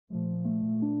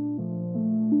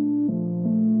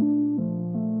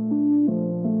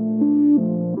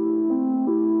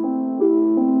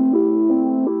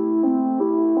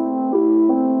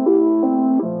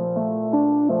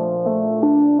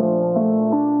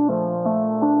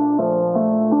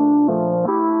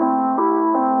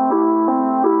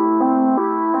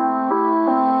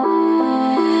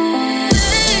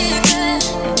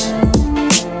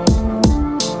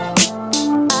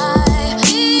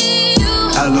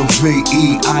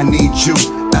L-O-V-E, I need you.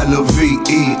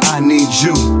 L-O-V-E, I need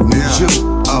you. Need you.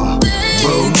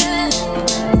 Boo.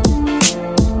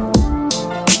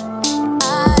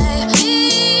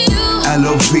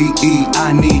 L-O-V-E,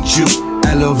 I need you.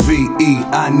 L-O-V-E,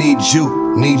 I need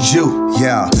you, need you.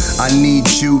 Yeah, I need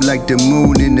you like the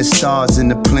moon and the stars and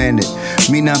the planet.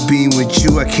 Me not being with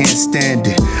you, I can't stand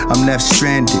it. I'm left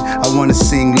stranded. I wanna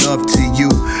sing love to you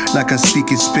like I'm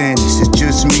speaking Spanish. It's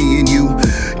just me and you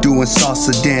doing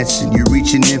salsa dancing. You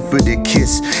reaching in for the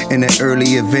kiss and the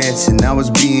early advancing. I was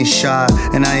being shy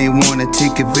and I ain't wanna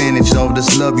take advantage of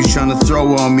this love you trying to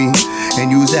throw on me.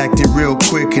 And you was acting real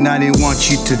quick and I didn't want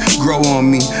you to grow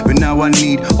on me. But now I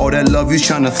need all that love you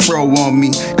trying to throw on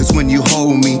me. Cause when you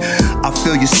hold me, I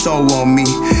feel your soul on me.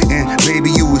 And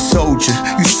baby, you a soldier,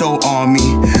 you so on me.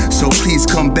 So please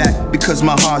come back because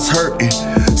my heart's hurting.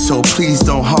 So please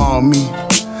don't harm me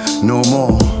no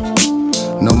more,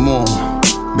 no more.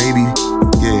 Baby,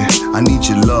 yeah, I need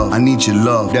your love, I need your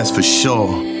love, that's for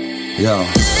sure. Yeah.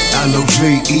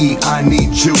 L-O-V-E, I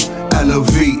need you.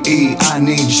 L-O-V-E, I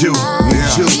need you.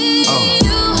 Need you.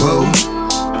 Boo.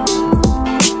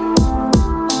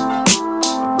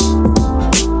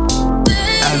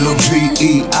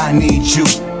 L-O-V-E, I need you.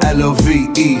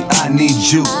 L-O-V-E, I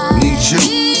need you. Need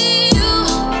you.